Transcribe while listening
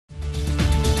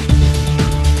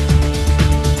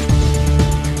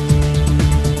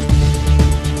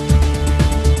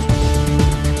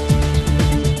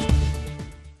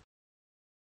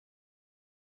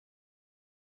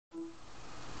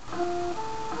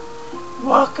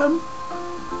Welcome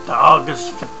to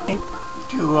August 15th,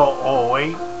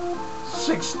 2008,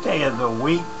 6th day of the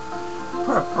week,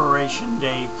 preparation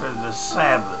day for the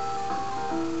Sabbath.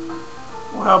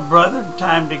 Well, brother,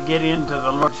 time to get into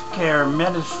the Lord's Care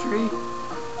ministry.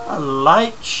 A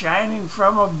light shining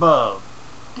from above,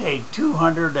 day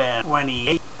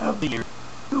 228 of the year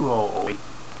 2008.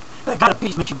 That God of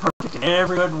peace makes you perfect in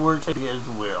every good work of His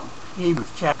will.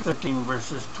 Hebrews chapter 13,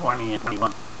 verses 20 and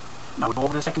 21. Now we go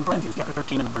over to 2 Corinthians chapter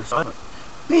 13 and verse 11.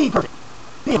 Be perfect,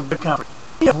 be of good comfort,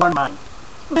 be of one mind,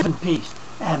 live in peace,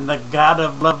 and the God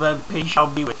of love and peace shall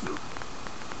be with you.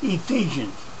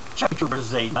 Ephesians chapter 2,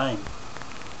 verses 8 and 9.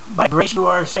 By grace you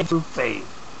are saved through faith,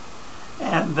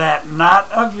 and that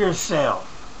not of yourself.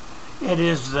 It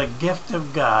is the gift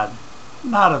of God,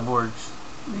 not of works,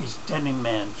 lest any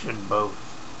man should boast.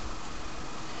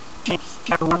 James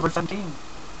chapter 1, verse 17.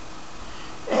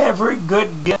 Every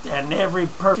good gift and every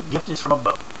perfect gift is from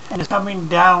above, and is coming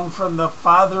down from the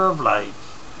Father of lights,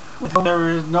 with whom there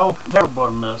is no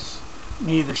variableness,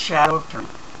 neither shadow of turning.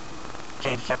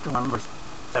 James chapter 1, verse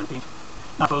 17.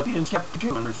 Now Philippians chapter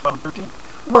 2, and verse 12 and 13.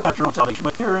 Work out your own salvation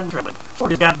with fear and trembling, for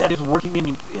it is God that is working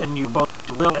in you both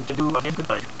to will and to do of His good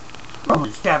pleasure.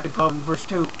 Romans chapter 12, and verse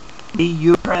 2. Be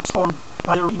you transformed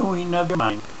by the renewing of your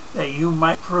mind, that you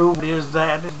might prove what is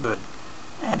that is good,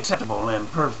 and acceptable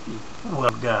and perfect will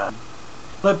of God.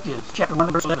 Philippians chapter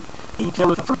 1, verse 11. Being filled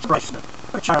with the fruits of righteousness,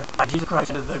 which are by Jesus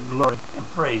Christ unto the glory and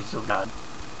praise of God.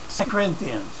 2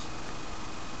 Corinthians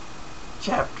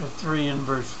chapter 3 and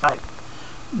verse 5.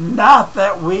 Not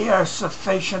that we are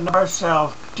sufficient of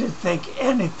ourselves to think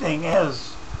anything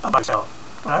as of ourselves,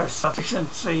 but our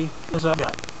sufficiency is of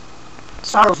God.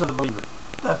 Sorrows of the believer,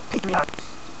 the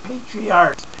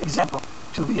patriarch's example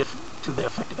to the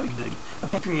afflicted. The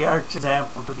patriarch's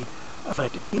example to the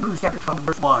afflicted. Hebrews chapter 12,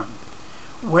 verse 1.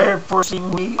 Wherefore,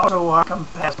 seeing we also are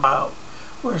compassed about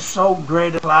with so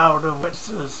great a cloud of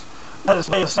witnesses, let us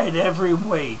lay aside every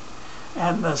weight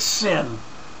and the sin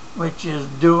which is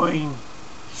doing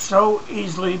so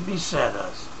easily beset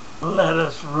us. Let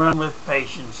us run with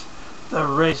patience the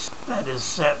race that is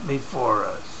set before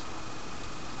us.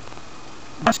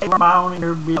 Once they were mounting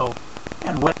her below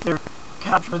and wet their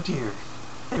couch with tears.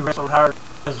 They wrestled hard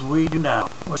as we do now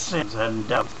with sins and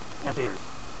doubts and fears.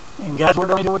 In God's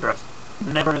word only do we trust,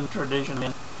 never in the tradition of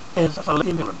men. Is a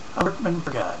living villain, a workman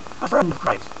for God, a friend of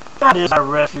Christ. God is our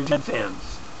refuge and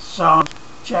defense. Psalms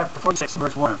chapter 46,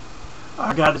 verse 1.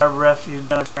 Our God is our refuge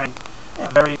and our strength,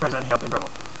 and very present help in trouble.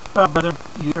 Well, brother,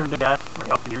 you turn to God for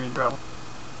help when you're in trouble.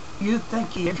 You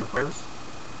think He hears your prayers?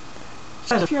 It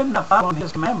says if you're not following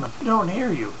His commandments, He don't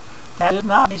hear you. That is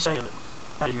not me saying it.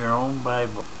 That is your own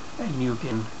Bible, and you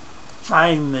can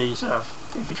find these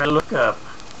stuff if you try to look up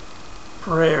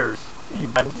prayers in your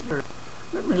Bible.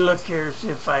 Let me look here, see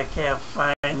if I can't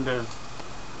find it.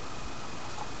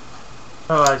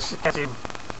 Oh, I see.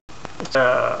 It's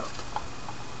I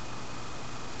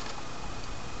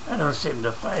don't seem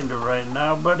to find it right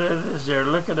now, but it is there.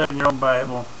 Look it up in your own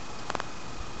Bible.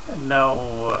 And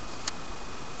now,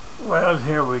 well,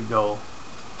 here we go.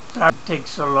 Sorry it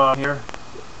takes so long here.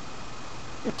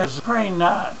 It says, pray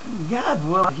not. God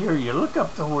will hear you. Look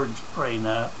up the words, pray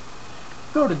not.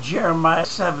 Go to Jeremiah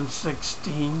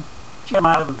 7:16,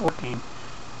 Jeremiah 11:14,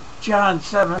 John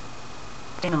 7:18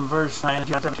 and verse 9,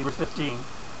 John 17 verse 15.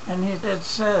 And it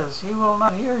says, He will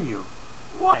not hear you.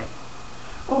 Why?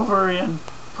 Over in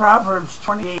Proverbs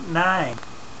 28:9,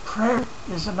 prayer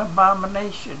is an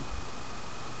abomination.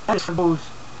 That is for those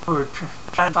who are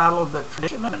trying to follow the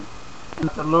tradition and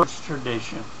not the Lord's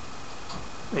tradition.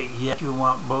 But yet you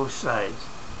want both sides.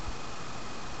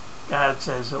 God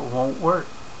says it won't work.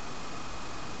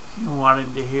 If you want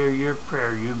Him to hear your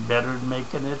prayer, you better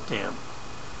make an attempt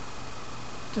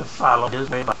to follow His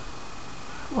way.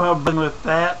 Well, but with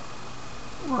that,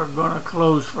 we're going to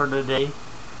close for today.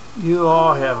 You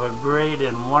all have a great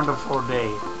and wonderful day.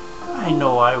 I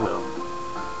know I will.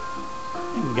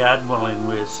 And God willing,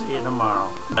 we'll see you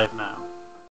tomorrow. Bye now.